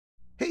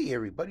Hey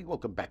everybody,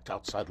 welcome back to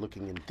Outside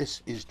Looking In.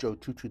 This is Joe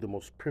Tutu, the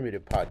most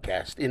primitive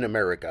podcast in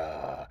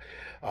America.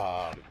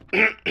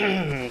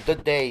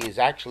 The day is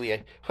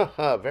actually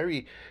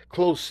very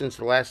close since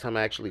the last time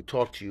I actually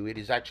talked to you. It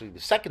is actually the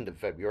 2nd of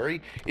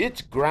February.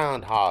 It's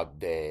Groundhog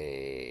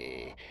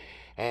Day.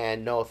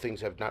 And no, things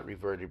have not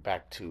reverted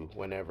back to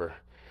whenever,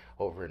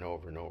 over and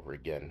over and over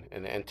again.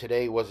 And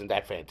today wasn't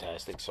that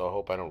fantastic, so I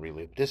hope I don't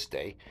relive this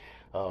day.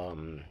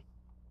 Um,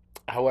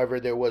 However,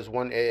 there was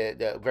one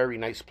very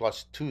nice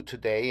plus two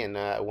today, and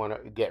I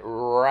want to get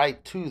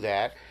right to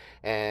that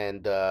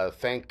and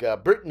thank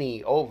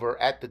Brittany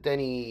over at the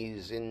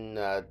Denny's in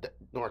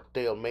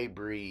Northdale,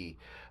 Mabry.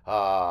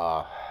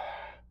 Uh,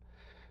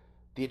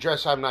 the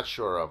address I'm not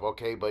sure of,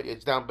 okay, but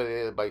it's down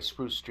by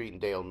Spruce Street in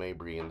Dale,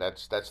 Mabry, and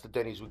that's the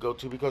Denny's we go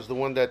to because the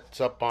one that's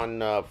up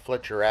on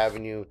Fletcher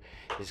Avenue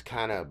is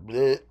kind of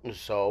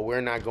so we're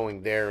not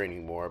going there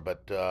anymore.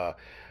 But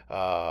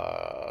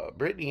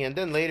Brittany, and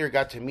then later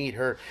got to meet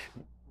her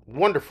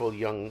wonderful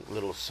young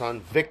little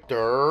son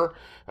Victor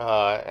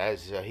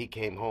as he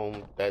came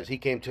home, as he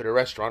came to the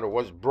restaurant or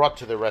was brought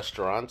to the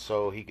restaurant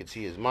so he could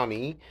see his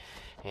mommy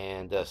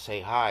and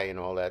say hi and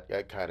all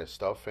that kind of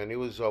stuff. And it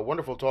was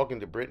wonderful talking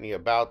to Brittany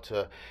about,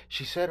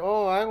 she said,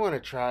 oh, I want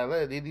to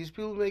try. These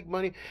people make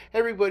money.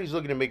 Everybody's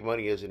looking to make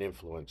money as an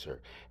influencer.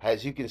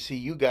 As you can see,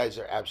 you guys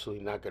are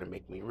absolutely not going to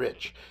make me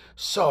rich.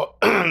 So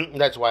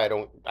that's why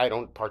I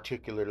don't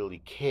particularly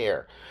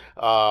care.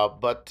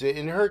 But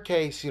in her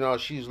case,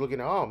 she's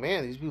looking, oh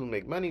man, these people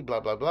make money, blah,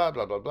 blah, blah,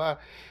 blah, blah, blah.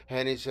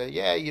 And he said,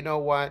 yeah, you know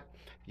what?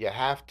 You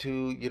have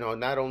to,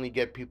 not only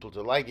get people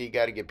to like it, you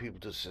got to get people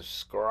to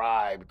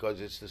subscribe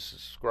because it's the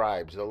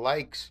subscribes. The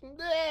likes,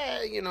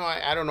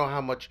 I don't know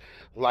how much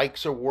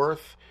likes are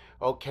worth,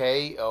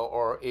 okay,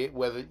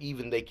 whether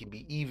even they can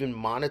be even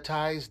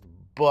monetized.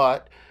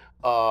 But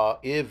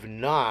if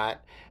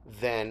not,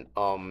 then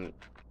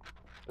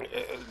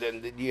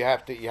you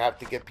have to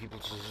get people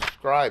to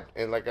subscribe.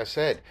 And like I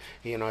said,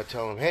 I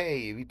tell them,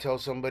 hey, if you tell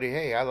somebody,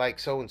 hey, I like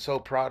so and so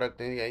product,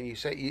 and you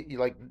say, you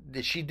like,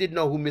 she did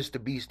know who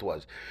Mr. Beast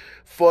was.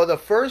 For the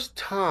first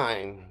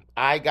time,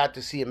 I got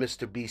to see a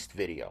Mr. Beast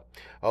video,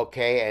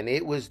 okay, and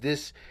it was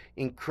this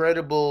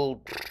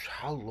incredible.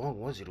 How long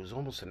was it? It was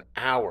almost an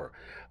hour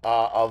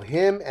of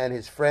him and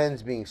his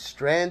friends being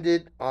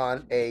stranded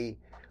on a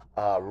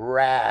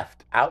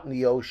raft out in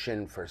the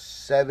ocean for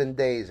 7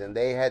 days, and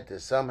they had to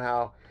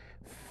somehow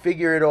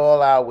figure it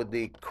all out with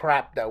the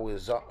crap that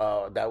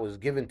was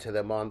given to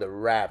them on the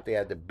raft. They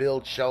had to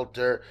build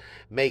shelter,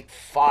 make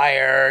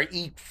fire,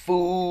 eat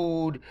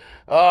food.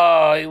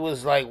 Oh, it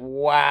was like,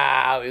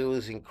 wow, it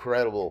was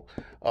incredible.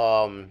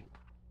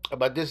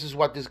 But this is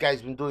what this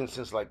guy's been doing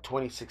since like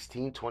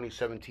 2016,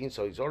 2017,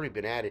 so he's already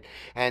been at it.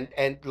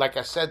 And like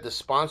I said, the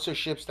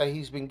sponsorships that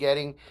he's been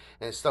getting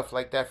and stuff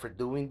like that for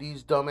doing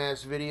these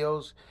dumbass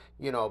videos,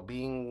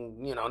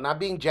 being, not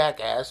being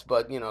jackass,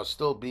 but,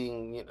 still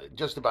being,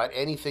 just about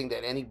anything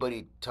that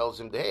anybody tells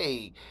him,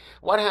 hey,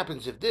 what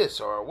happens if this,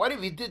 or what if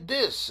he did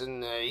this,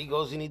 and he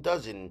goes and he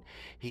does it, and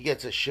he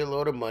gets a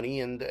shitload of money,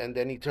 and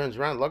then he turns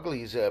around. Luckily,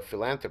 he's a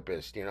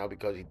philanthropist,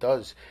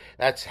 because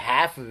that's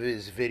half of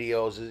his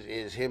videos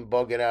is him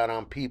bugging out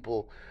on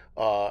people,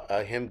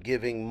 him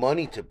giving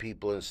money to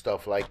people and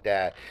stuff like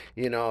that.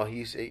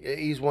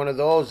 He's one of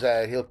those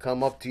that he'll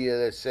come up to you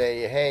and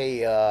say,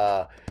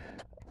 hey,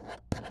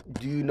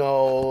 do you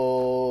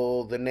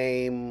know the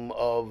name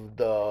of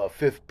the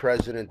 5th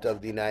president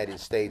of the United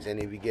States?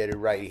 And if you get it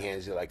right, he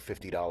hands you like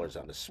 $50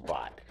 on the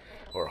spot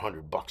or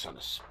 $100 on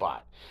the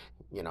spot.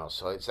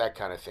 So it's that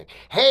kind of thing.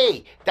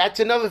 Hey, that's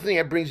another thing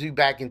that brings me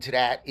back into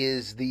that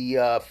is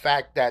the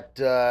fact that,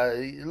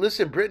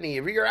 listen, Brittany,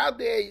 if you're out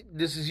there,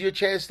 this is your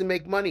chance to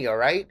make money, all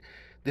right?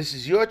 This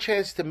is your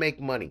chance to make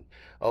money,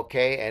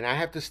 okay? And I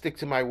have to stick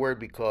to my word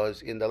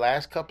because in the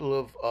last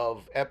couple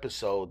of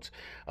episodes,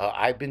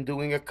 I've been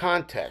doing a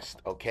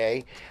contest,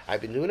 okay? I've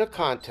been doing a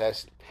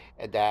contest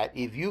that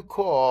if you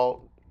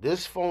call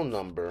this phone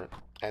number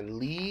and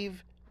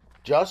leave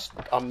just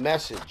a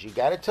message, you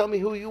got to tell me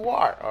who you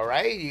are, all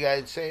right? You got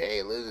to say,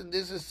 hey, listen,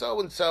 this is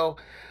so-and-so.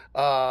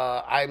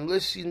 I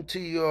listened to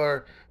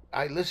your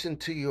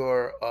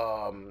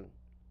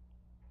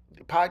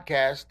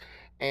podcast,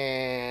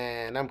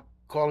 and I'm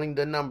calling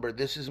the number.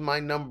 This is my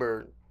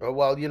number.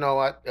 Well, you know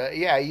what?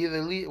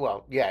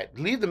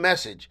 Leave the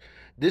message.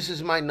 This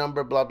is my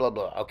number, blah, blah,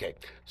 blah. Okay,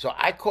 so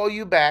I call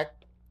you back.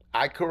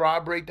 I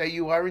corroborate that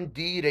you are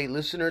indeed a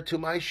listener to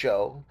my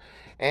show,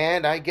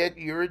 and I get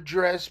your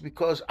address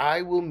because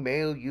I will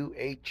mail you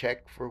a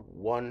check for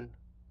 $100.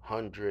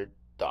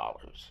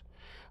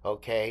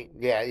 Okay,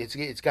 yeah,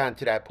 it's gotten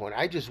to that point.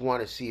 I just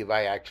want to see if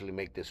I actually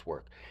make this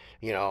work,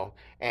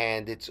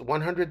 and it's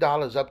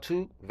 $100 up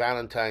to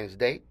Valentine's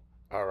Day.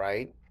 All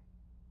right,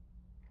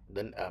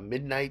 the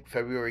midnight,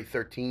 February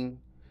 13th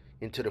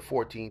into the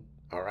 14th.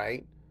 All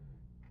right,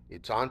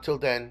 it's on till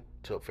then,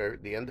 till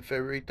the end of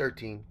February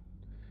 13th,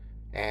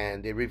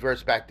 and it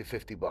reverts back to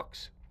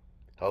 $50.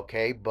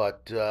 Okay,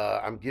 but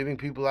I'm giving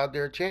people out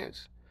there a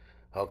chance.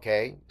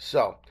 Okay,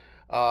 so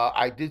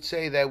I did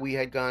say that we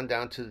had gone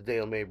down to the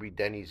Dale Mabry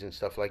Denny's and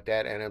stuff like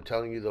that, and I'm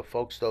telling you, the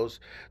folks, those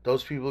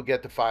people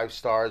get the 5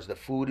 stars. The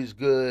food is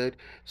good,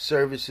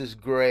 service is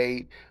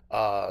great,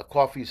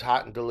 coffee's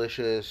hot and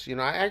delicious.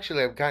 I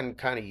actually have gotten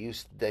kind of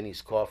used to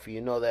Denny's coffee.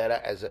 You know that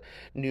as a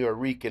New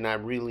Yorker,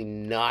 I'm really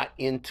not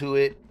into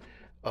it.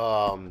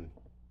 Um,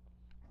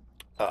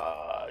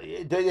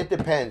 it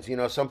depends.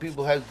 Some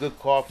people have good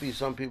coffee,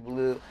 some people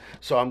do.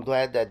 So I'm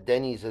glad that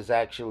Denny's is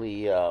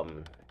actually uh,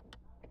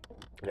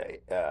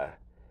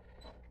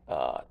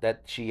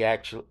 that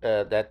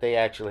they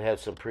actually have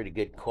some pretty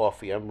good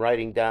coffee. I'm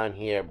writing down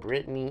here,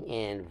 Brittany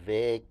and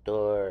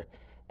Victor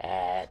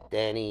at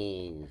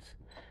Denny's.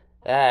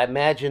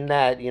 Imagine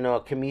that.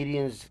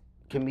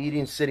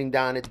 Comedians sitting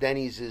down at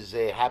Denny's is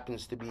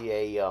happens to be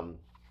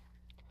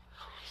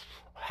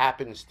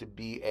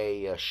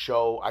a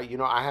show. I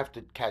have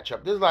to catch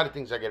up. There's a lot of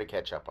things I got to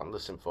catch up on.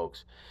 Listen,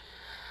 folks,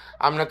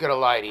 I'm not gonna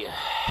lie to you.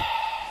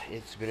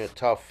 It's been a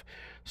tough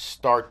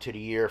start to the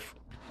year.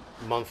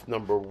 Month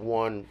number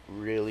one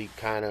really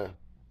kind of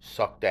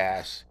sucked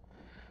ass.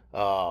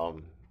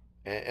 Um,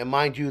 and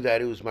mind you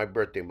that it was my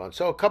birthday month,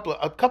 so a couple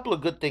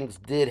of good things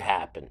did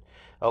happen.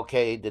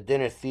 Okay, the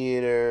dinner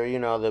theater,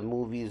 the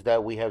movies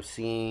that we have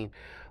seen,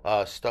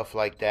 stuff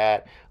like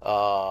that.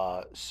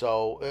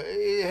 So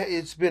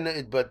it's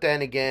been, but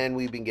then again,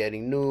 we've been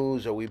getting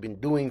news, or we've been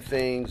doing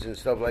things and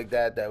stuff like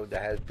that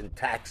has been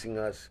taxing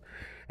us,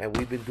 and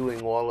we've been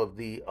doing all of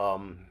the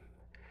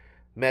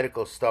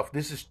medical stuff.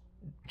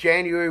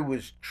 January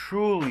was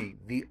truly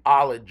the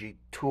ology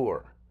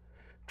tour,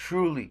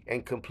 truly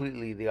and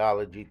completely the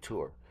ology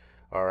tour.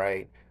 All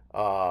right,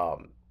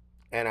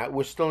 and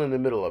we're still in the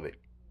middle of it.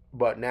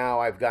 But now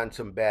I've gotten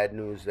some bad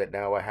news that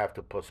now I have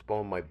to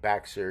postpone my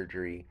back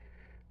surgery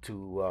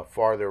to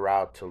farther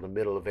out till the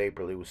middle of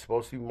April. It was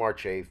supposed to be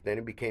March 8th, then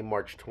it became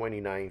March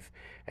 29th,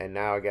 and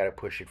now I got to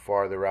push it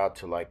farther out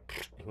to,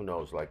 like, who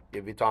knows, like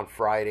if it's on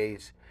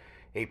Fridays,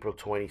 April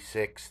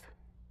 26th.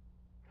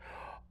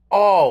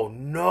 Oh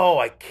no,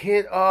 I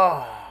can't.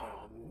 Oh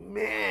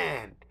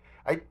man.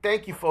 I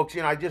thank you, folks.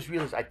 I just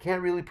realized I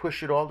can't really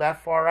push it all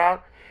that far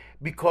out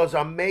because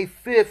on May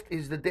 5th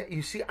is the day.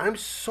 You see, I'm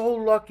so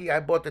lucky I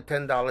bought the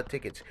 $10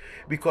 tickets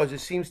because it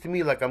seems to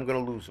me like I'm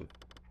gonna lose them.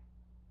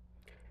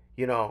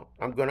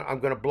 I'm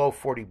gonna blow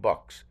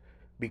 $40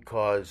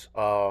 because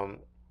I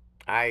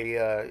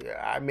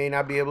may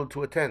not be able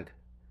to attend.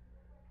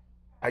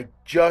 I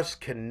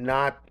just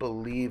cannot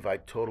believe I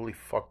totally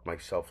fucked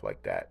myself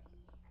like that.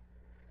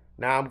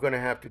 Now I'm gonna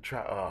have to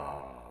try.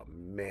 Oh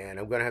man,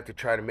 I'm gonna have to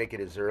try to make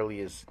it as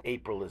early as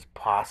April as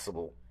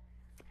possible.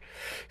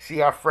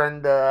 See, our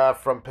friend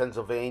from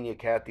Pennsylvania,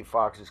 Kathy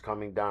Fox, is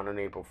coming down on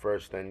April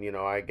 1st, and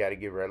I got to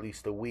give her at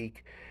least a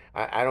week.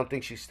 I don't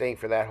think she's staying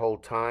for that whole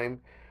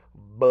time,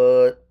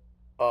 but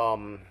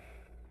um,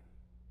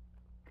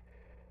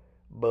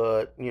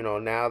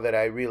 now that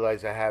I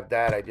realize I have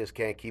that, I just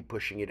can't keep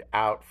pushing it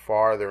out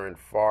farther and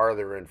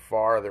farther and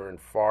farther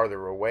and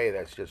farther away.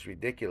 That's just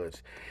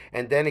ridiculous.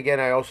 And then again,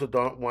 I also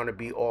don't want to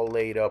be all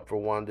laid up for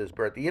Wanda's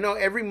birthday.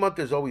 Every month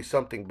there's always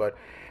something, but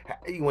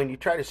when you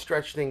try to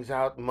stretch things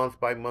out month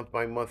by month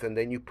by month, and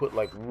then you put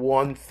like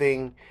one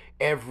thing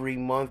every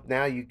month,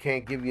 now you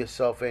can't give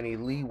yourself any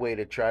leeway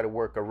to try to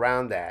work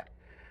around that.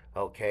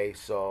 Okay,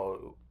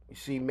 so you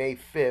see, May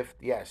 5th,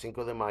 yeah,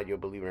 Cinco de Mayo,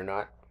 believe it or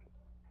not,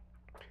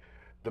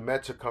 the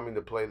Mets are coming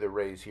to play the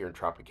Rays here in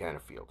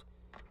Tropicana Field.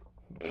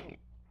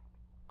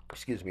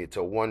 Excuse me, it's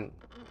a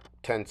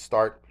 1:10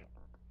 start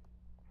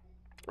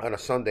on a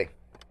Sunday.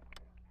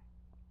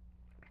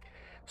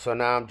 So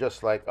now I'm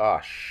just like, oh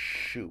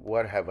shoot,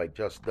 what have I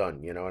just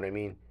done? You know what I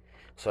mean?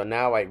 So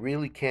now I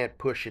really can't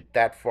push it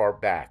that far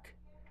back.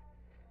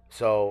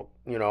 So,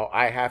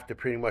 I have to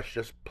pretty much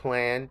just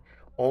plan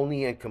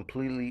only and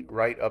completely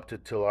right up to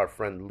till our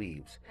friend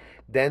leaves.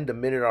 Then the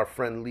minute our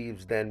friend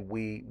leaves, then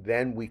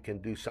we can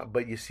do something.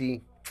 But you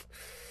see,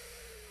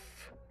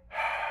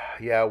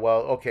 yeah,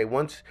 well, okay,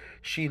 once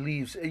she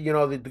leaves,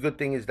 the good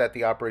thing is that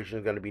the operation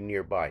is going to be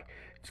nearby.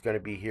 It's going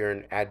to be here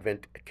in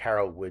Advent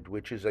Carrollwood,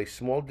 which is a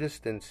small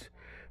distance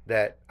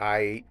that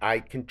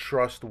I can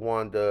trust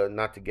Wanda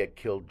not to get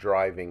killed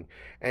driving.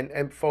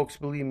 And folks,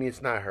 believe me,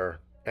 it's not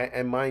her.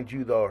 And mind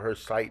you, though, her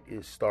sight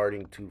is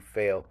starting to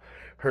fail.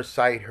 Her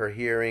sight, her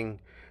hearing,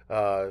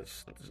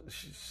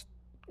 she's,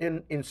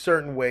 in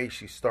certain ways,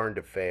 she's starting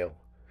to fail.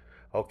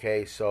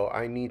 Okay, so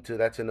I need to.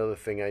 That's another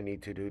thing I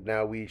need to do.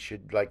 Now we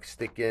should like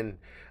stick in.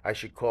 I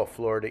should call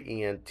Florida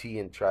ENT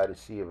and try to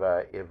see if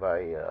I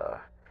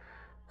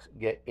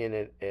get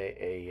in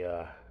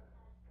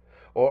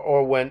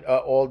or when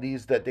all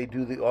these that they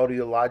do the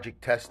audiologic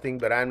testing.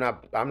 But I'm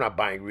not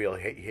buying real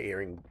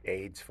hearing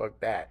aids. Fuck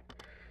that.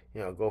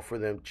 Go for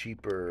them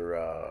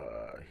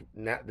cheaper,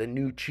 not the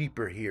new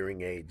cheaper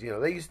hearing aids.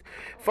 They used,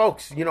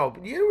 folks.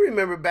 You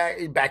remember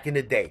back in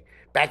the day.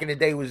 Back in the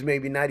day was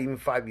maybe not even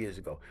 5 years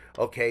ago.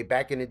 Okay,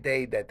 back in the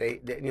day that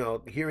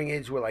hearing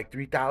aids were like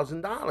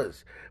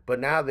 $3,000, but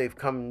now they've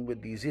come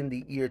with these in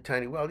the ear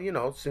tiny.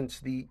 Well, since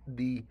the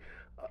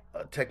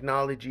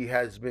technology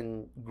has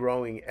been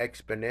growing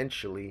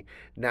exponentially.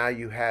 Now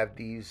you have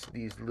these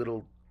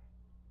little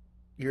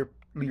ear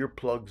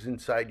plugs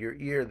inside your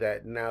ear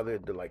that now they're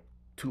like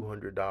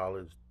 $200,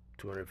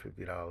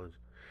 $250.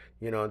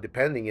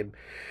 Depending in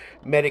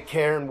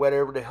Medicare and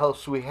whatever the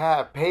else we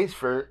have pays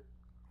for it.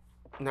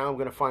 Now I'm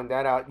gonna find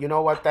that out. You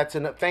know what?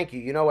 Thank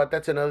you. You know what?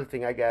 That's another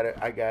thing I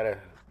gotta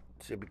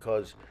say,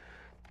 because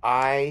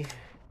I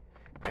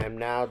am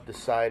now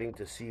deciding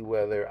to see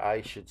whether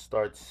I should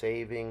start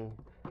saving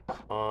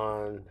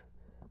on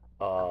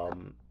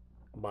um,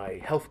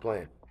 my health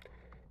plan,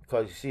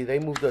 because you see they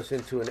moved us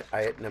into a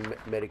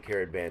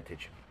Medicare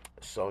Advantage.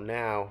 So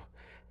now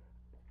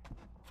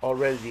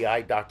already the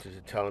eye doctors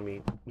are telling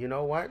me, you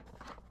know what?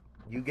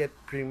 You get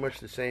pretty much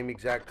the same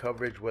exact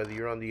coverage whether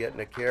you're on the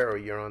Aetna Care or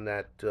you're on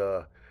that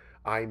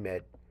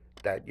iMed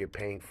that you're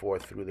paying for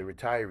through the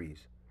retirees.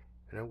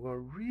 And I'm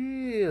going,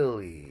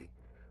 really?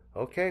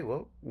 Okay,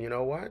 well, you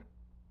know what?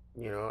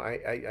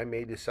 I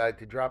may decide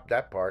to drop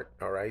that part.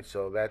 All right,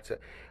 so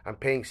I'm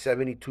paying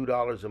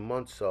 $72 a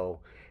month. So,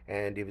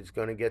 and if it's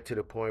going to get to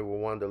the point where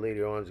Wanda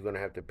later on is going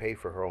to have to pay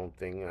for her own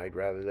thing, I'd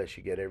rather let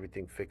she get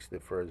everything fixed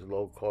for as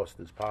low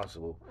cost as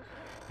possible.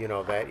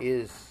 That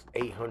is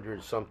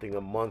 800 something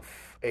a month,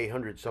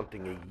 800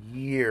 something a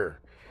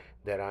year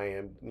that I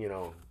am,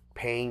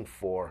 paying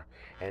for.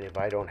 And if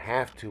I don't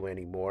have to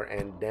anymore,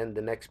 and then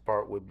the next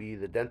part would be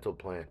the dental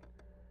plan.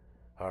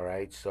 All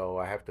right, so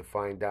I have to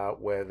find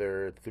out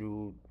whether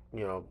through,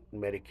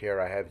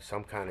 Medicare I have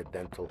some kind of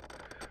dental.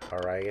 All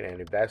right, and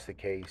if that's the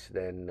case,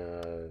 then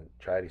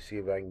try to see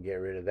if I can get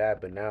rid of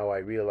that. But now I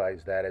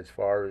realize that as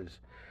far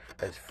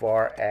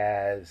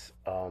as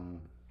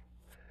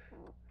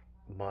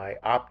my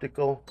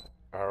optical,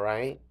 all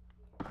right.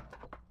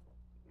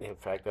 In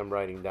fact, I'm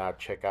writing down,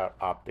 check out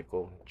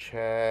optical.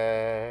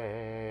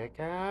 Check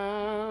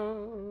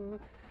out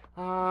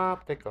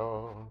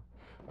optical.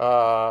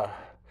 Uh,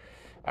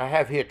 I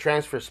have here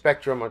transfer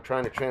Spectrum. I'm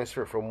trying to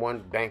transfer from one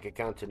bank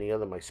account to the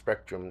other. My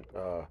Spectrum.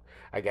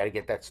 I got to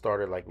get that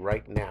started like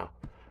right now.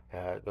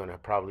 Gonna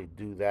probably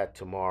do that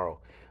tomorrow.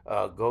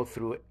 Go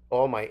through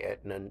all my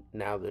Aetna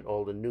now, that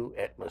all the new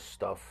Aetna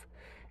stuff,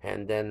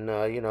 and then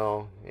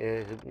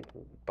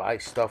buy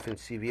stuff in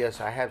CVS.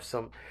 I have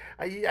some.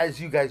 As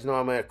you guys know,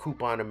 I'm a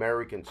coupon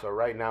American, so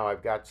right now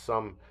I've got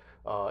some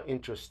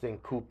interesting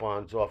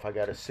coupons off. I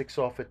got a 6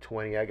 off at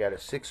 20. I got a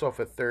 6 off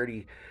at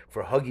 30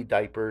 for Huggy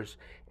diapers,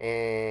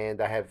 and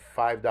I have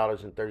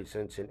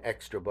 $5.30 in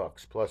extra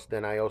bucks. Plus,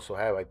 then I also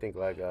have, I think,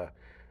 like a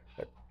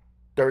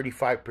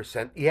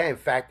 35%. Yeah, in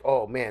fact,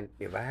 oh man,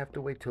 if I have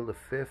to wait till the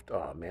 5th,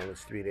 oh man,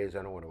 it's 3 days.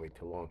 I don't want to wait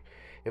too long.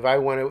 If I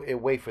want to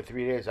wait for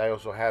 3 days, I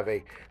also have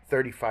a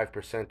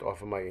 35%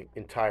 off of my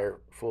entire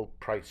full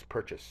price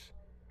purchase.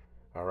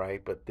 All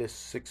right, but this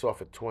 6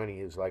 off at 20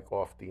 is like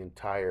off the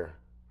entire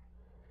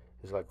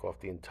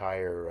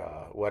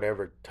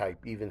whatever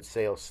type, even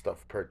sales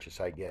stuff purchase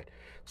I get.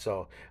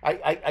 So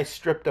I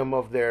strip them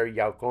of their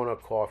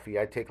Yaucona coffee.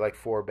 I take like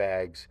 4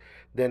 bags.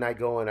 Then I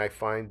go and I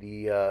find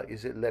the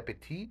is it Le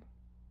Petit?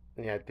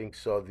 Yeah, I think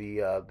so.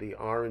 The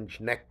orange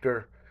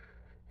nectar.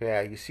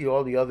 Yeah, you see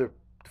all the other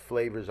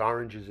flavors.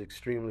 Orange is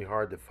extremely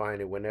hard to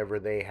find, it. Whenever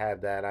they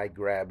have that, I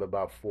grab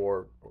about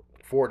four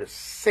to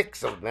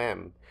six of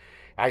them.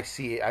 I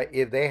see.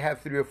 If they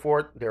have 3 or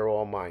 4, they're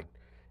all mine.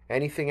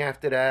 Anything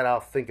after that,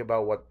 I'll think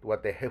about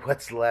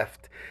what's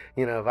left.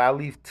 If I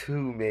leave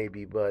 2,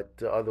 maybe,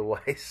 but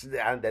otherwise,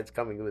 that's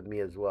coming with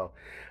me as well.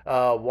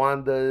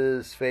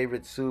 Wanda's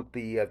favorite soup,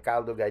 the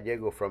caldo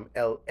gallego from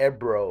El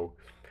Ebro.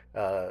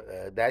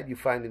 That you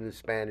find in the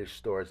Spanish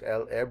stores.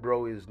 El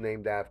Ebro is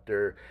named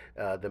after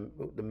the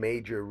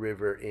major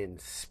river in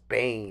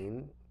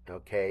Spain.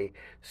 Okay,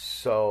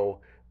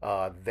 so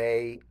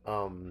they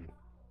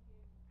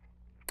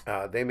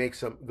make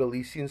some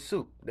Galician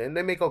soup. Then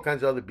they make all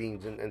kinds of other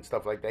beans and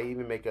stuff like that. They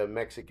even make a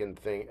Mexican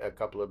thing, a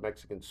couple of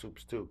Mexican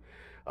soups too.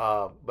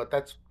 But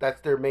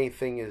that's their main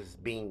thing is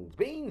beans,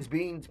 beans,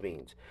 beans,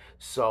 beans.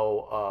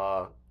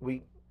 So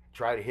we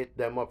try to hit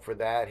them up for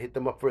that. Hit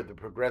them up for the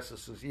progressive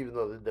soups, even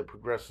though the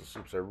progressive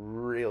soups are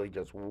really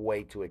just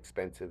way too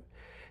expensive.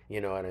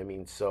 You know what I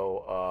mean?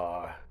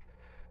 So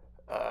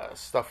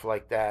stuff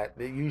like that.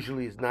 It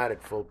usually is not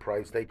at full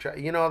price. They try,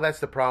 that's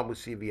the problem with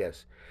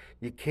CVS.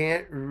 You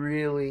can't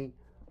really.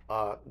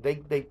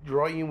 They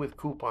draw you in with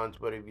coupons,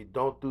 but if you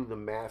don't do the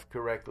math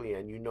correctly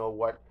and you know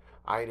what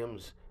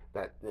items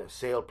that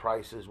sale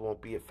prices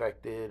won't be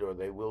affected or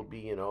they will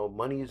be,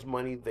 money is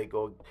money. They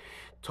go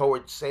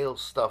toward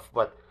sales stuff,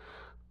 but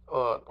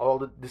all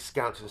the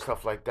discounts and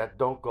stuff like that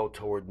don't go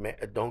toward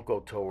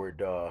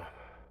the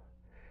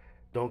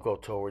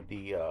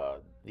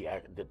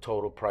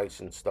total price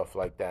and stuff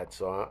like that.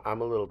 So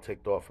I'm a little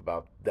ticked off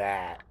about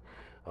that.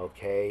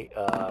 Okay,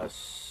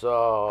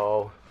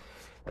 so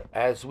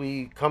as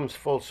we comes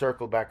full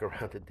circle back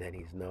around to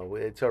Denny's, no,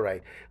 it's all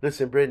right.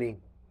 Listen, Brittany,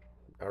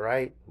 all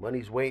right,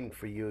 money's waiting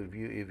for you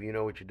if you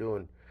know what you're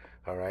doing.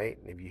 All right,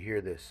 if you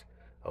hear this.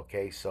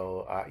 Okay,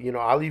 so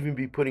I'll even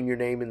be putting your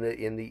name in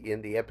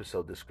the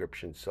episode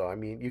description. So I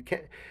mean, you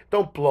can't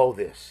don't blow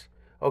this.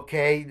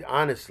 Okay,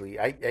 honestly,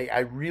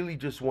 I really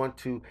just want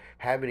to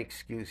have an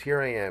excuse.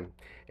 Here I am,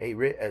 a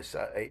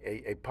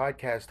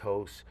podcast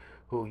host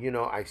who,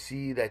 I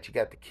see that you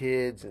got the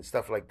kids and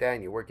stuff like that,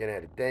 and you're working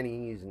at a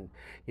Denny's, and,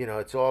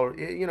 it's all,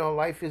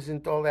 life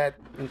isn't all that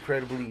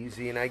incredibly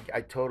easy, and I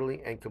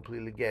totally and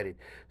completely get it.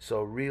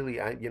 So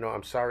really,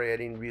 I'm sorry I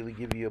didn't really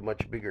give you a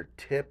much bigger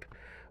tip.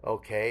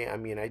 Okay, I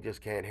mean, I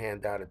just can't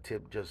hand out a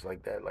tip just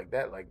like that, like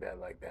that, like that,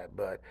 like that.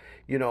 But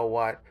you know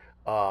what?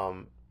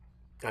 Um,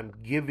 I'm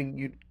giving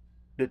you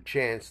the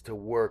chance to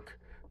work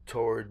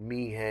toward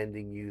me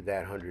handing you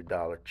that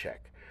 $100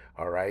 check.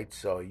 All right,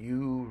 so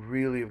you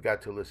really have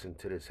got to listen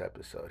to this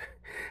episode.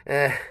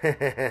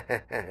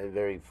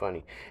 Very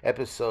funny.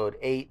 Episode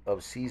 8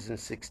 of season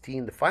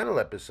 16, the final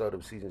episode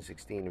of season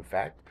 16, in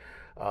fact.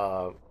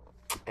 Uh,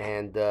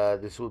 and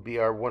this will be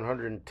our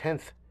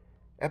 110th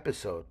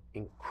episode.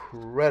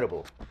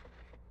 Incredible.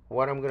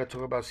 What I'm going to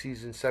talk about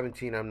season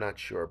 17, I'm not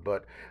sure,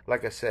 but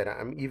like I said,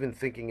 I'm even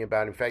thinking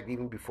about. In fact,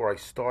 even before I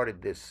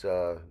started this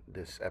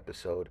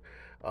episode,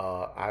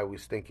 I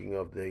was thinking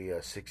of the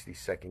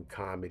 60-second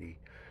comedy.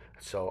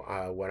 So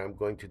what I'm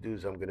going to do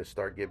is I'm going to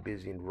start get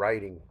busy in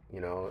writing.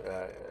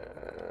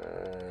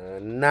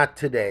 Not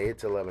today.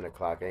 It's 11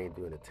 o'clock. I ain't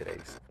doing it today.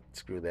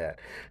 Screw that.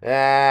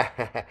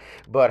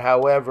 But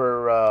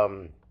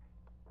however.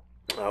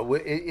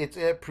 It's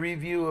a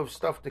preview of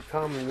stuff to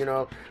come.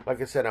 Like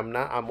I said, I'm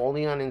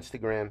only on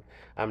Instagram.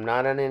 I'm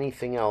not on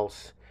anything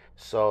else.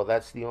 So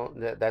that's the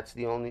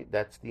only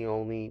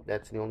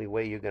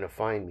way you're gonna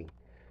find me.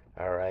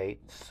 All right.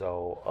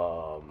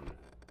 So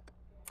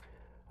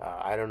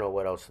I don't know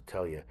what else to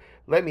tell you.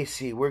 Let me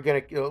see. We're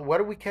gonna. What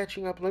are we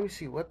catching up? Let me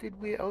see. What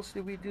else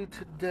did we do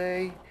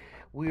today?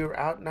 We were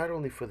out not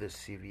only for the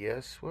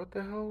CVS. What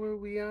the hell were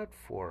we out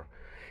for?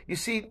 You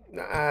see.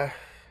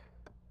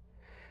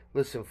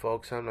 Listen,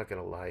 folks, I'm not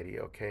gonna lie to you,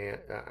 okay?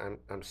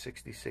 I'm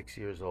 66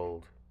 years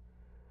old,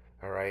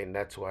 all right, and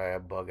that's why I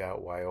bug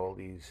out why all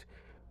these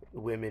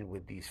women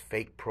with these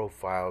fake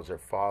profiles are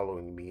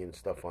following me and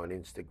stuff on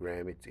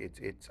Instagram.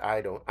 It's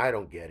I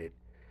don't get it.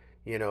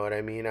 You know what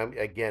I mean? I'm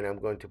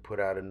going to put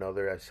out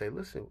another. I say,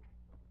 listen,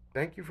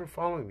 thank you for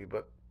following me,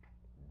 but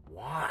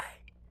why?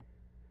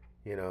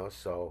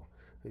 So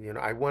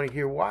I want to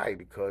hear why,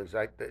 because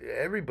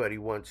everybody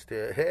wants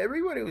to.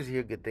 Everybody was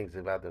hear good things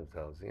about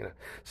themselves.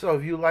 So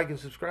if you like and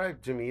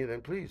subscribe to me,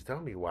 then please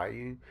tell me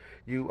why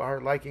you are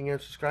liking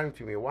and subscribing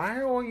to me. Why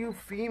are all you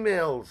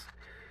females,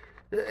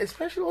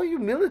 especially all you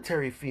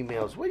military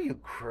females, what are you,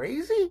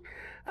 crazy?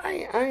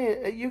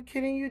 Are you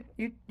kidding?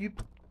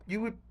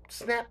 You would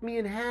snap me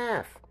in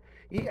half.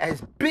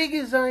 As big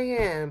as I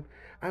am,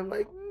 I'm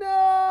like,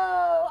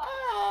 no,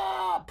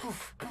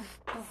 poof, poof,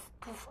 poof,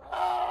 poof,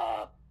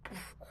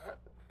 poof.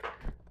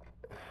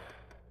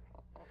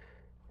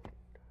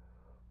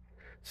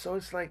 So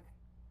it's like,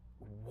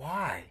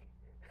 why?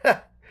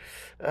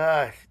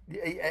 It's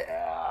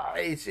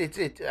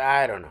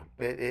I don't know.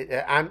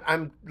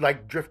 I'm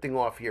like drifting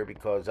off here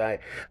because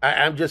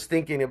I'm just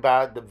thinking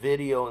about the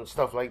video and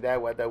stuff like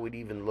that. What that would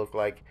even look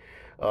like.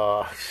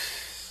 Uh,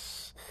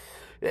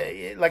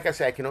 like I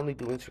said, I can only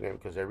do Instagram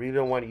because I really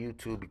don't want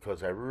YouTube,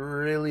 because I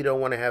really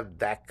don't want to have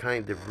that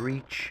kind of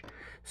reach.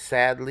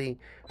 Sadly,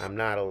 I'm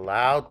not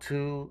allowed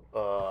to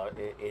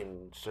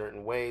in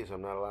certain ways.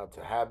 I'm not allowed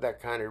to have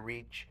that kind of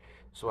reach.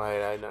 So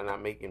I'm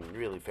not making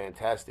really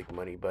fantastic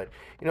money. But,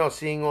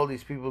 seeing all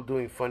these people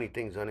doing funny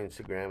things on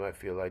Instagram, I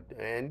feel like,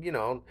 and,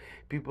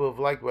 people have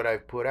liked what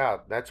I've put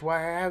out. That's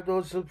why I have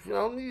all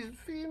these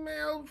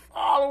female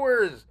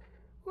followers.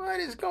 What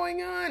is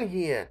going on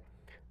here?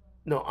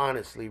 No,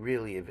 honestly,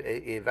 really,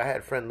 if I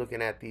had a friend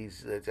looking at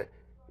these, they'd say,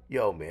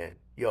 yo, man.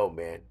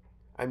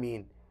 I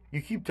mean,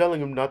 you keep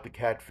telling them not to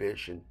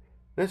catfish, and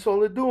that's all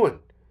they're doing.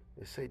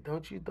 They say,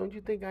 don't you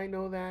think I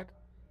know that?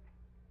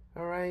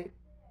 All right,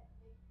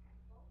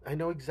 I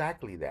know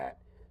exactly that.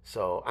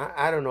 So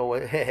I don't know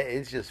what.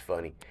 It's just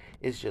funny.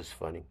 It's just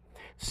funny.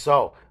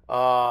 So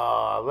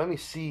let me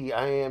see.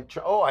 I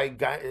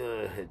got.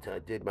 I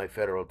did my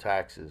federal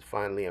taxes.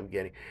 Finally, I'm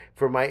getting,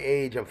 for my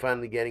age. I'm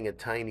finally getting a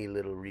tiny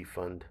little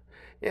refund.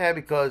 Yeah,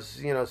 because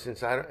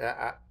since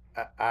I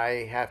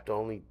have to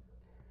only.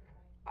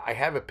 I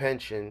have a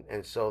pension,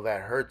 and so that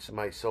hurts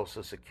my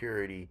Social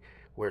Security,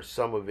 where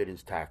some of it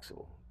is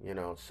taxable.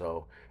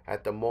 So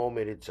at the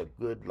moment, it's a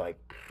good, like,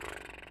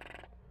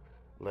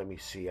 let me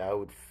see. I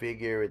would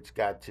figure it's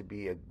got to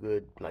be a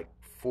good, like,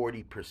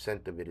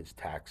 40% of it is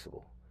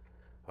taxable.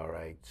 All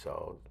right.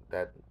 So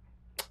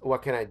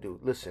what can I do?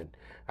 Listen,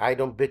 I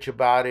don't bitch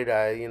about it.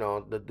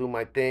 Do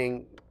my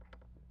thing,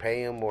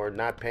 pay them or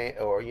not pay,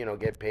 or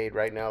get paid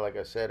right now. Like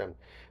I said,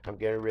 I'm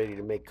getting ready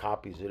to make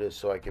copies of this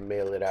so I can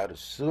mail it out as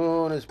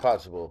soon as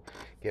possible.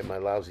 Get my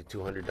lousy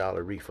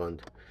 $200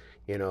 refund.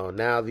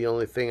 Now the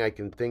only thing I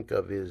can think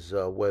of is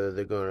whether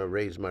they're going to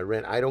raise my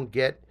rent. I don't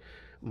get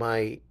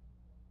my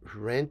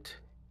rent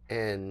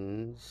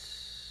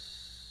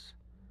ends,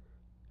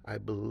 I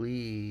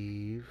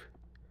believe.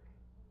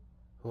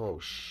 Oh,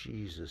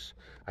 Jesus.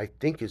 I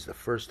think it's the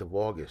 1st of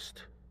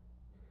August.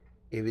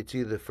 If it's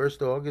either the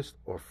 1st of August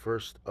or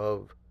 1st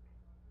of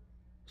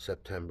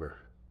September.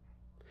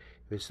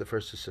 If it's the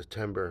 1st of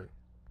September,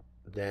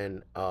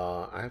 then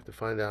I have to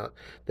find out.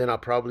 Then I'll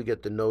probably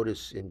get the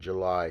notice in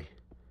July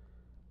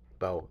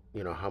about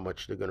how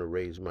much they're gonna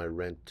raise my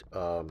rent.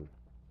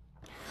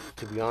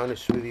 To be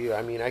honest with you,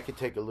 I mean I could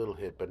take a little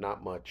hit, but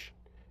not much,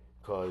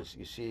 because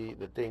you see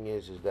the thing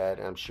is that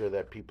I'm sure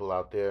that people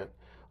out there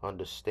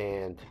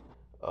understand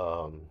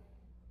um,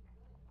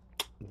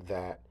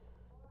 that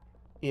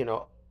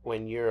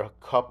when you're a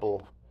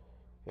couple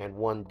and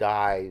one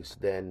dies,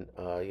 then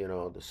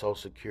the Social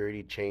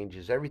Security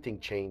changes, everything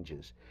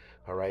changes.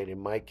 All right. In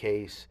my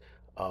case,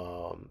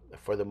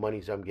 for the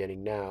monies I'm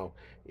getting now,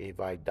 if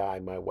I die,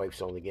 my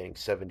wife's only getting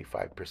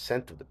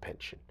 75% of the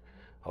pension.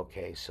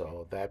 Okay,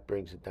 so that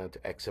brings it down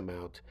to X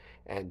amount,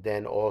 and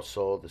then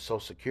also the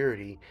Social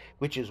Security,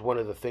 which is one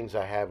of the things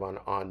I have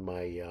on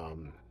my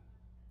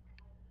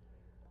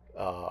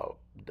uh,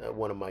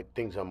 one of my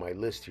things on my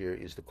list here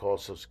is to call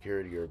Social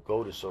Security or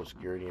go to Social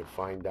Security and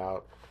find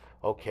out,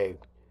 okay,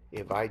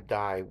 if I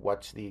die,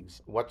 what's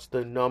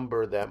the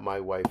number that my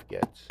wife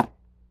gets,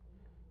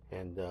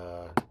 and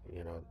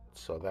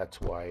so that's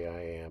why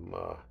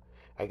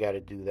I got to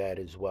do that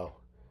as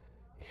well.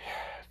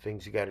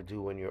 Things you got to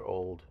do when you're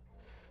old.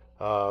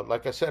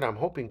 Like I said, I'm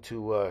hoping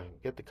to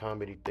get the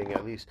comedy thing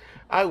at least.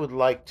 I would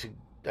like to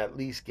at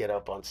least get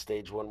up on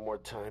stage one more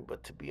time,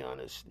 but to be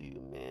honest with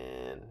you,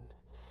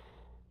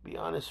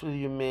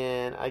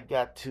 man, I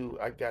got to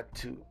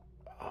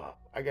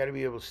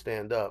be able to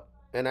stand up,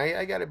 and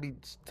I got to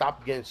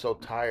stop getting so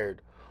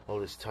tired all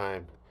this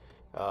time.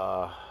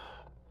 Uh,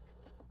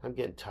 I'm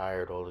getting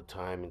tired all the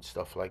time and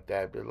stuff like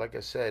that. But like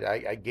I said,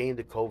 I gained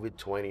the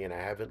COVID-20 and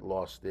I haven't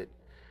lost it.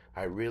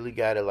 I really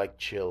got to like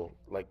chill,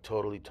 like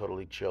totally,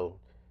 totally chill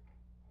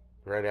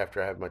right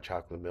after I have my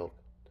chocolate milk,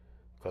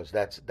 because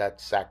that's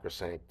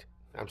sacrosanct.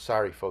 I'm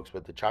sorry, folks,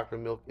 but the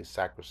chocolate milk is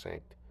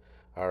sacrosanct.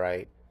 All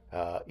right.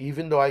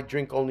 Even though I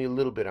drink only a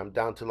little bit, I'm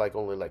down to like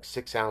only like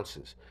 6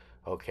 ounces.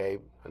 Okay,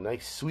 a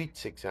nice sweet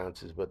 6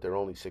 ounces, but they're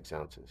only 6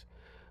 ounces.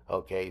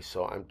 Okay,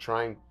 so I'm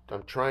trying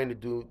to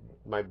do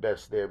my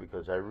best there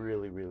because I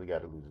really, really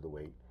got to lose the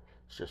weight.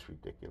 It's just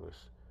ridiculous,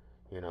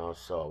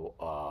 So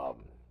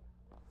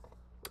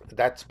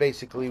that's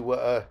basically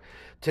what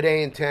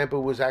today in Tampa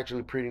was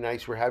actually pretty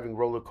nice. We're having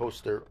roller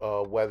coaster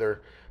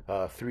weather,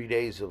 3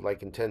 days of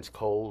like intense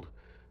cold.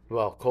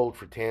 Well, cold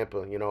for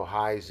Tampa,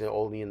 highs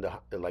only in the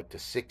like the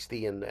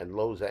 60 and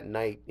lows at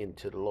night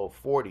into the low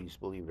 40s,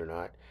 believe it or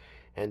not.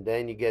 And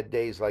then you get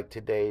days like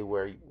today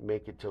where you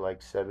make it to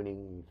like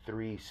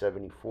 73,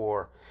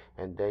 74,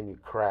 and then you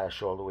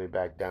crash all the way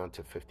back down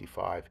to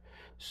 55.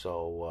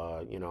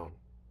 So,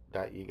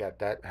 that you got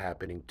that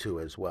happening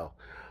too as well.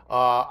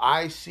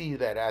 I see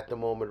that at the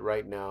moment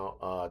right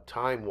now,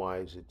 time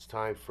wise, it's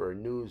time for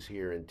news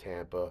here in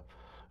Tampa,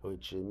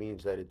 which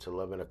means that it's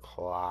 11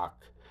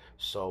 o'clock.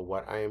 So,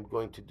 what I am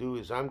going to do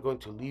is I'm going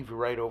to leave you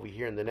right over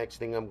here, and the next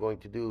thing I'm going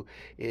to do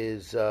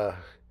is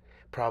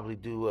probably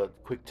do a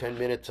quick 10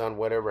 minutes on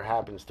whatever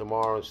happens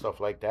tomorrow and stuff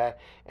like that,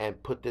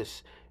 and put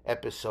this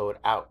episode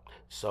out.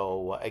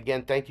 So,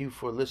 again, thank you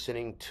for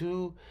listening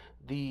to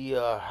the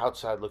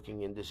Outside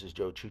Looking In. This is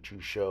Joe Choo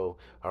Choo Show.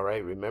 All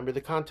right, remember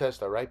the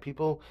contest. All right,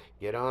 people,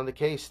 get on the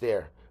case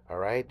there. All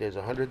right, there's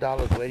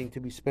 $100 waiting to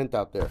be spent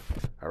out there.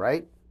 All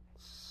right,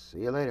 see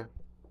you later.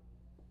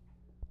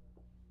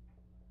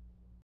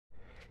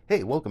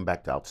 Hey, welcome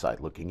back to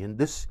Outside Looking In.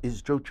 This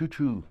is Joe Choo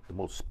Choo, the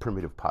most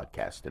primitive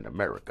podcast in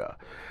America.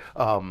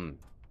 Um,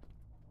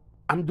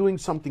 I'm doing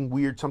something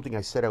weird, something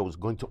I said I was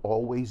going to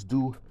always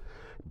do,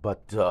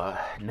 but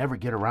never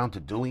get around to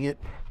doing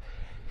it.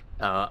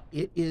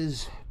 It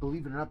is,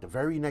 believe it or not, the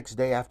very next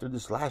day after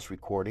this last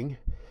recording,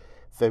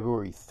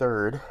 February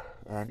 3rd,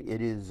 and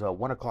it is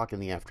 1 o'clock in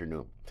the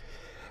afternoon.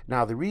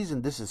 Now, the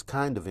reason this is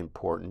kind of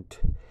important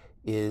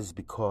is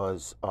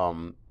because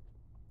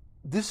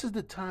this is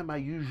the time I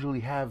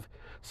usually have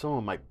some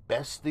of my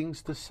best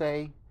things to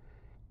say,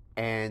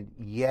 and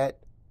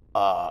yet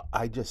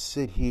I just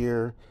sit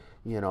here,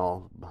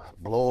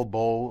 blow a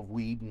bowl of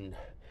weed and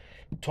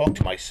talk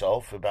to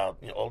myself about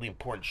all the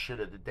important shit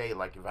of the day,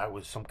 like if I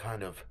was some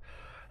kind of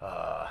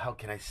how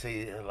can I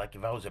say, like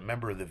if I was a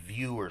member of the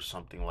View or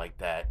something like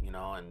that,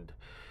 and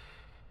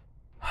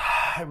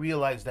I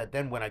realized that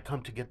then when I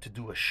come to get to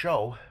do a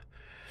show,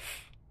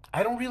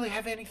 I don't really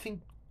have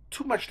anything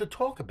too much to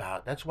talk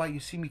about. That's why you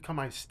see me come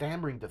out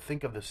stammering to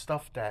think of the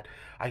stuff that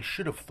I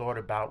should have thought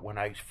about when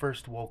I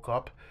first woke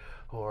up,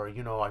 or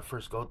I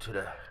first go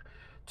to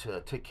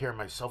take care of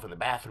myself in the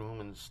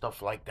bathroom and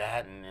stuff like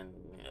that,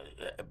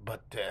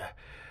 but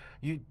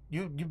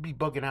you'd be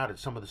bugging out at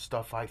some of the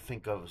stuff I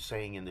think of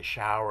saying in the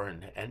shower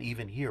and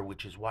even here,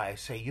 which is why I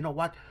say, you know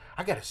what,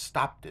 I got to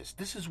stop this.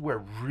 This is where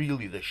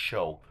really the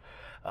show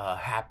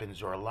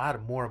happens, or a lot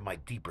of more of my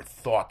deeper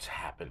thoughts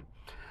happen.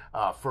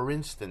 For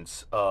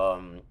instance,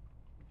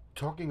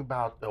 talking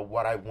about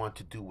what I want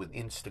to do with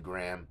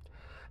Instagram.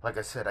 Like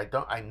I said,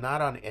 I'm not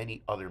on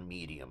any other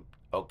medium.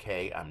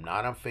 Okay, I'm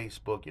not on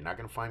Facebook. You're not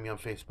gonna find me on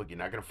Facebook. You're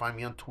not gonna find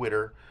me on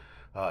Twitter,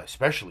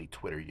 especially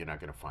Twitter. You're not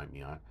gonna find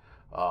me on.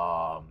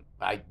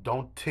 I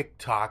don't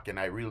TikTok, and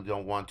I really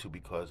don't want to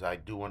because I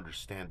do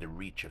understand the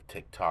reach of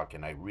TikTok,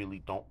 and I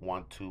really don't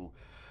want to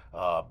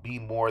be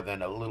more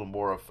than a little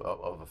more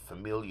of a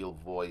familial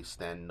voice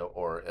than,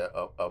 or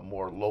a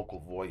more local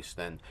voice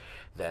than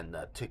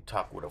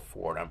TikTok would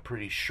afford. I'm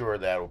pretty sure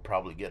that will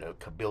probably get a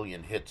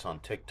kabillion hits on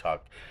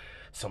TikTok.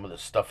 Some of the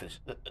stuff is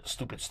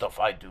stupid stuff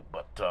I do,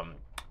 but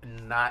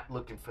not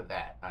looking for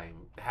that.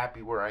 I'm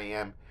happy where I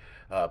am,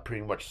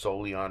 pretty much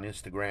solely on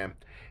Instagram,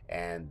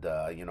 and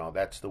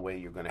that's the way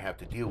you're going to have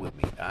to deal with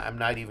me. I'm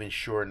not even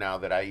sure now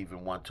that I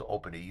even want to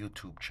open a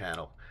YouTube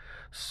channel,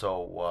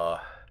 so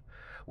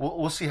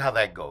we'll see how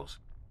that goes.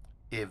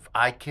 If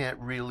I can't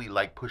really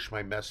like push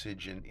my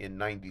message in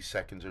 90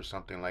 seconds or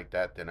something like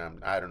that, then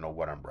I don't know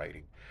what I'm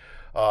writing.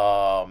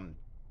 Um,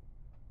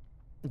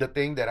 the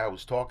thing that I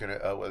was talking,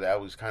 that I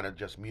was kind of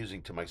just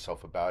musing to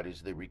myself about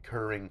is the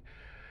recurring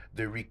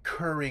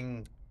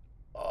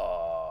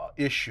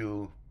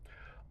issue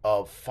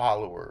of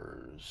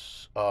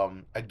followers.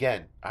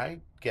 Again, I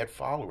get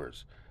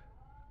followers.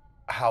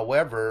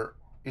 However,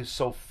 it's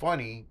so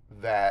funny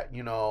that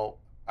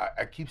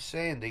I keep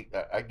saying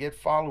I get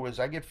followers.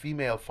 I get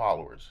female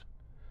followers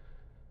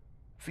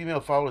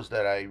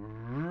that I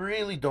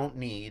really don't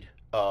need.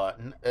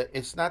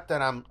 It's not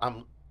that I'm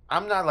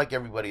not like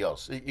everybody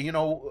else.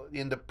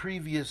 In the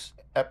previous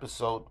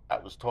episode, I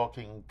was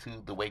talking to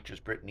the waitress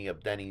Brittany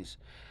of Denny's,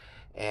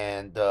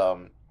 and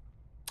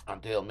on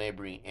Dale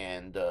Mabry,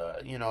 and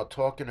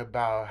talking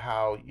about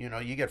how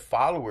you get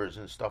followers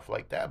and stuff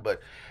like that.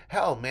 But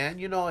hell, man,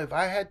 if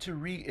I had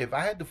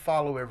to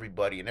follow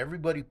everybody and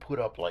everybody put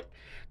up like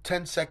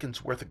 10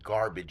 seconds worth of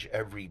garbage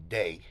every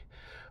day,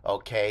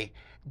 okay,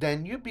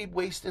 then you'd be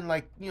wasting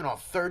like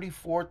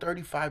 34,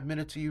 35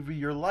 minutes of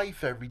your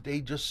life every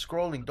day just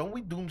scrolling. Don't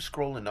we doom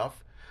scroll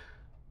enough?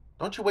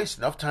 Don't you waste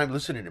enough time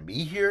listening to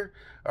me here?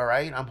 All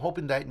right. I'm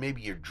hoping that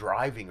maybe you're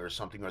driving or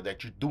something, or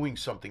that you're doing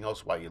something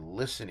else while you're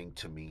listening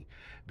to me,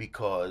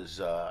 because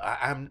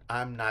I'm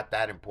not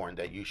that important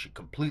that you should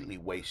completely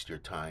waste your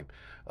time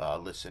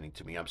listening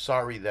to me. I'm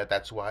sorry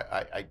that's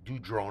why I do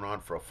drone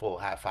on for a full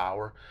half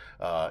hour.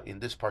 In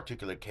this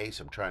particular case,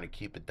 I'm trying to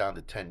keep it down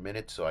to 10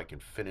 minutes so I can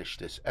finish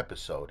this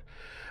episode.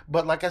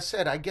 But like I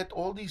said, I get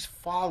all these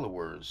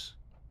followers.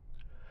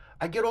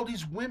 I get all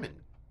these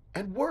women,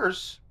 and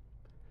worse,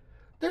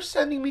 they're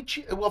sending me.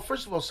 Well,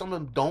 first of all, some of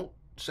them don't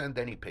send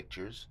any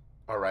pictures.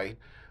 All right,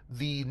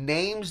 the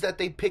names that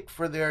they pick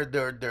for their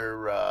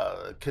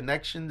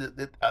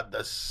connection,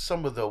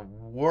 some of the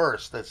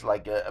worst. That's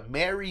like a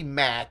Mary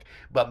Mac,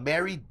 but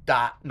Mary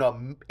dot no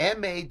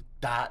MA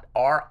dot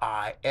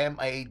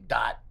RIMA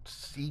dot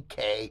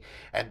CK,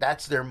 and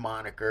that's their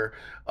moniker.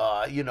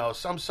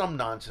 Some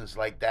nonsense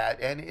like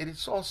that, and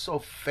it's also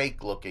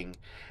fake looking.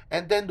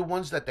 And then the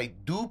ones that they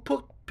do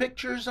put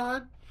pictures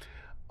on,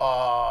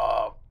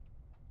 uh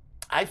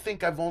I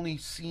think I've only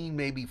seen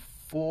maybe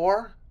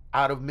four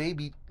out of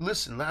maybe.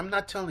 Listen, I'm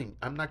not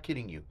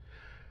kidding you.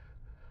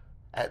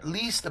 At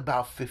least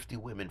about 50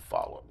 women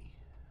follow me.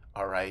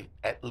 All right,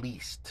 at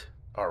least.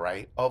 All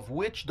right, of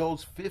which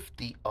those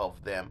 50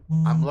 of them,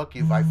 I'm lucky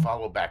if I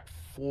follow back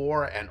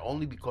four, and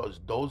only because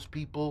those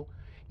people,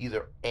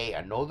 either A,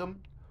 I know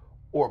them,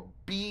 or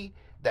B,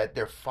 that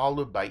they're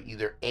followed by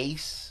either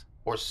Ace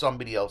or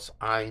somebody else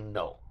I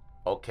know.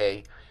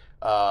 Okay,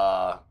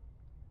 uh,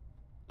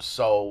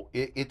 so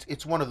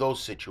it's one of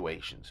those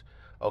situations.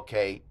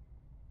 Okay,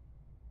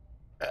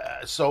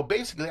 so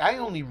basically, I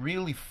only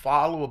really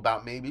follow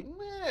about maybe,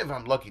 if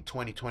I'm lucky,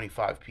 20,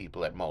 25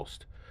 people at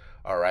most.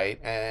 All right,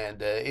 and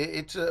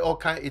it's all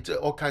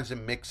kinds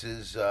of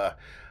mixes.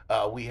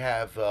 We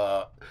have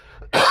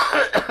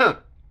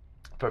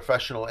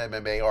professional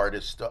MMA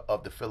artist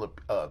of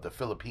the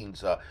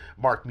Philippines,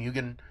 Mark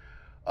Mugen,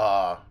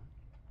 uh,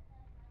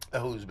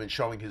 who's been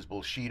showing his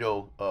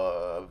Bullshido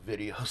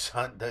videos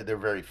on. They're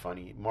very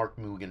funny. Mark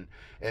Mugen,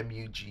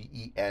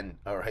 Mugen.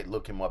 All right,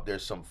 look him up.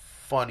 There's some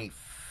funny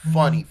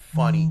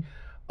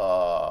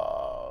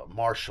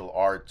martial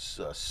arts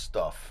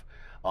stuff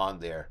on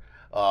there.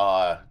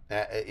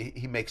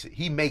 He makes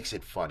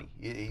it funny.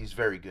 He's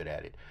very good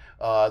at it.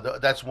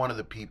 That's one of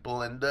the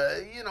people, and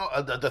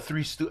the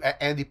three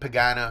Andy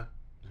Pagana,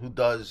 who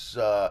does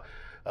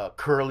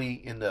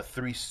Curly in the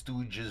Three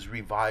Stooges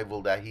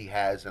revival that he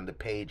has on the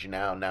page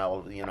now.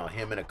 Now,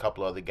 him and a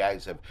couple other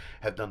guys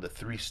have done the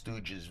Three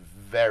Stooges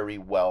very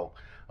well,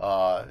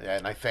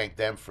 and I thank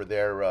them for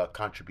their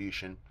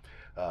contribution.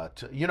 There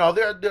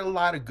are a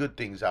lot of good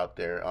things out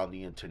there on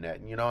the internet,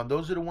 and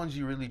those are the ones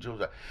you really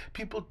choose.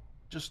 People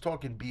just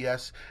talking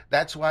BS.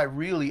 That's why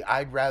really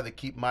I'd rather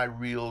keep my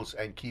reels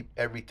and keep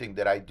everything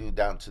that I do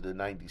down to the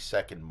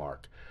 90-second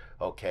mark.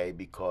 Okay,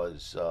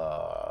 because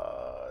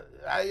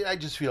I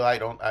just feel I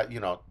don't,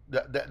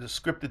 the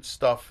scripted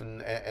stuff,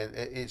 and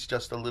it's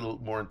just a little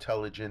more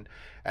intelligent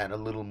and a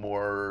little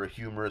more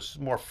humorous,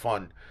 more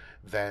fun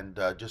than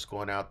just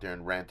going out there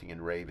and ranting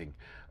and raving.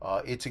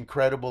 It's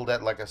incredible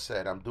that, like I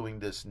said, I'm doing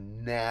this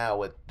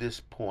now at this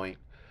point.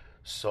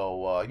 So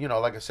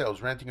like I said, I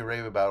was ranting and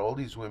raving about all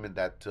these women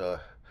that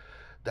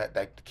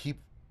keep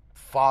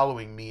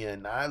following me,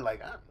 and I'm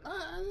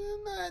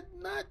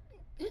not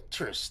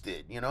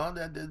interested.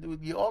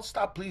 You all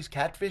stop, please,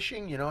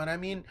 catfishing. You know what I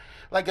mean?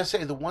 Like I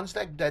say, the ones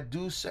that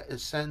do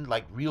send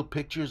like real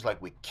pictures,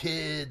 like with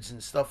kids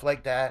and stuff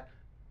like that.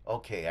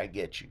 Okay, I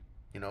get you.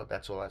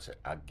 That's all I said.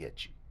 I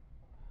get you.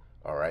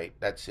 All right,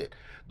 that's it.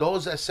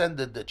 Those that send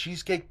the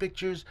cheesecake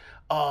pictures,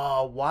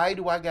 why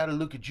do I gotta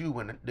look at you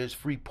when there's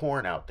free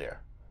porn out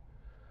there?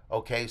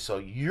 Okay, so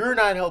you're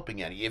not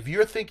helping any. If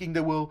you're thinking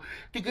that, well,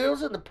 the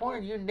girls in the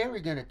porn you're never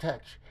gonna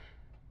touch.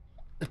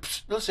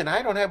 Listen,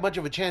 I don't have much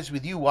of a chance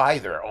with you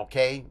either.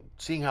 Okay,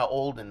 seeing how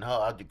old and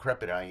how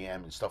decrepit I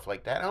am and stuff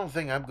like that, I don't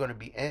think I'm gonna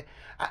be.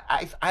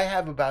 I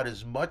have about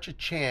as much a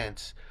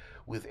chance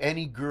with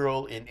any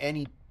girl in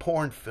any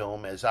porn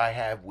film as I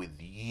have with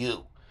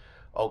you.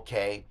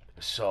 Okay,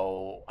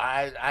 so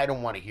I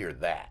don't want to hear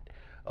that.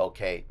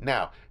 Okay,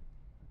 now,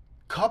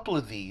 couple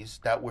of these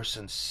that were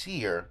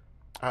sincere,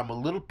 I'm a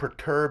little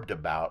perturbed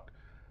about.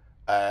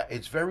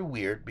 It's very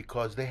weird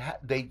because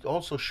they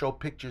also show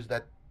pictures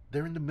that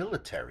they're in the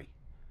military.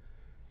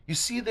 You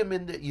see them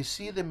in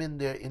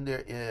their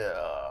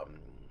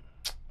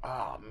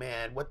oh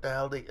man, what the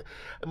hell?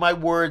 My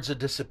words are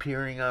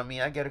disappearing on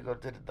me. I gotta go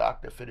to the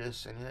doctor for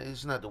this, and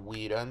it's not the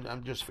weed.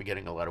 I'm just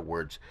forgetting a lot of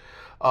words.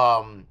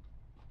 Um,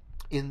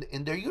 in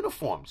their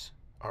uniforms.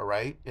 All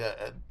right,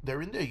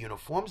 they're in their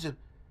uniforms, and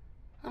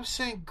I'm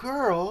saying,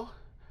 girl,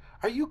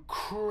 are you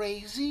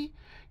crazy?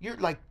 You're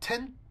like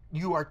 10.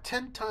 You are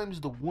 10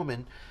 times the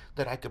woman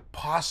that I could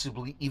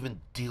possibly even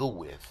deal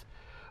with.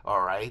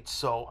 All right,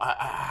 so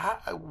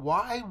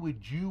why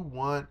would you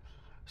want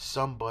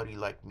somebody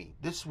like me?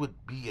 This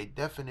would be a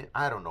definite,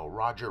 I don't know,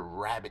 Roger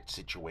Rabbit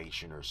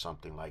situation or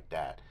something like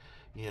that.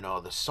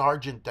 The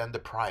sergeant and the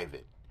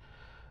private.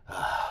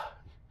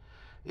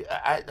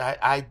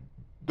 I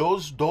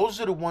those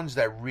are the ones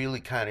that really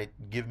kind of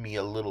give me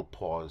a little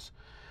pause.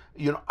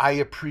 I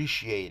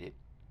appreciate it,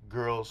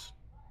 girls.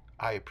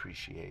 I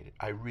appreciate it.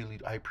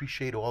 I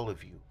appreciate all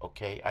of you.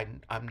 Okay,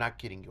 I'm not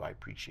kidding you. I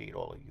appreciate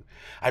all of you.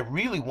 I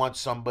really want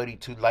somebody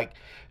to like.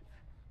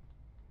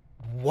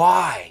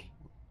 Why?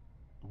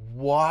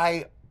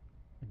 Why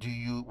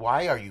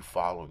Why are you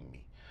following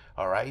me?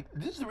 All right.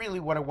 This is really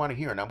what I want to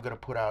hear, and I'm going to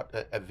put out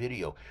a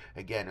video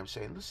again. I'm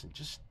saying, listen,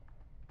 just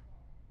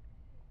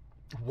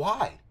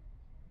why?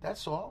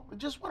 That's all. I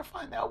just want to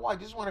find out why. I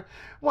just want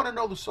to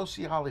know the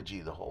sociology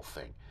of the whole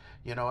thing.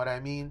 You know what I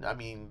mean? I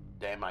mean,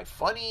 am I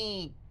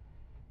funny?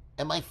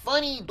 Am I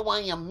funny? Do I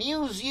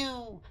amuse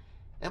you?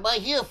 Am I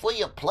here for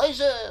your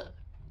pleasure?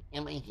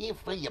 Am I here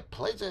for your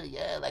pleasure?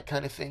 Yeah, that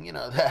kind of thing.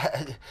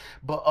 That.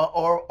 But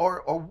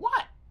or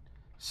what?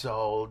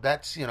 So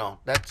that's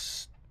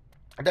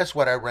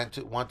what I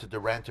wanted to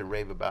rant and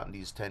rave about in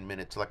these 10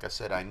 minutes. Like I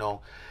said, I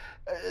know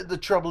the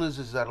trouble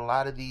is that a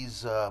lot of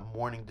these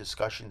morning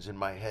discussions in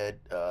my head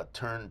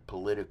turn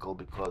political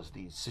because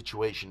the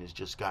situation has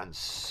just gotten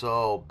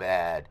so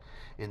bad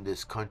in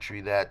this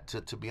country that,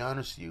 to be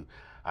honest with you,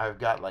 I've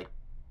got like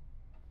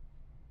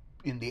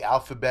in the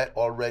alphabet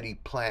already.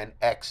 Plan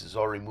X is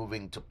already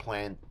moving to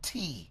Plan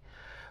T.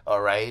 All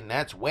right, and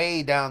that's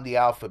way down the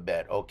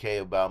alphabet. Okay,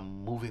 about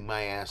moving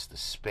my ass to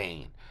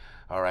Spain.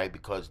 All right,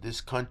 because this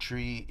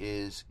country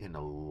is in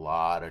a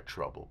lot of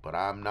trouble. But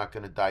I'm not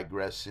going to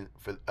digress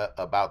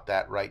about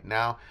that right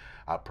now.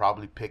 I'll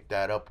probably pick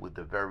that up with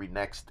the very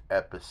next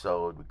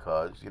episode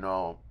because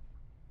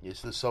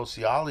it's the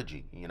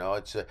sociology.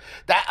 It's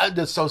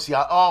the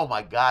socio. Oh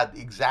my God!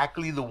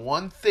 Exactly the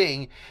one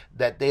thing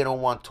that they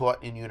don't want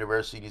taught in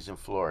universities in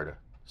Florida: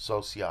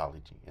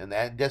 sociology. And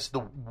that's the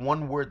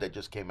one word that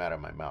just came out of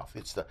my mouth.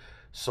 It's the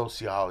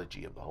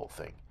sociology of the whole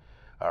thing.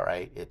 All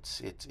right,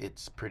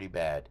 it's pretty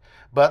bad.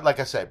 But like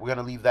I said, we're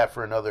gonna leave that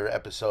for another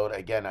episode.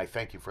 Again, I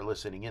thank you for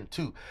listening in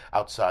to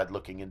Outside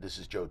Looking In. This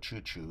is Joe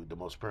Choo Choo, the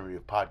most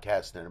primitive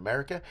podcast in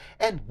America,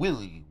 and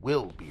we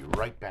will be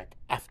right back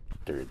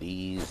after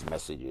these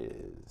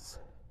messages.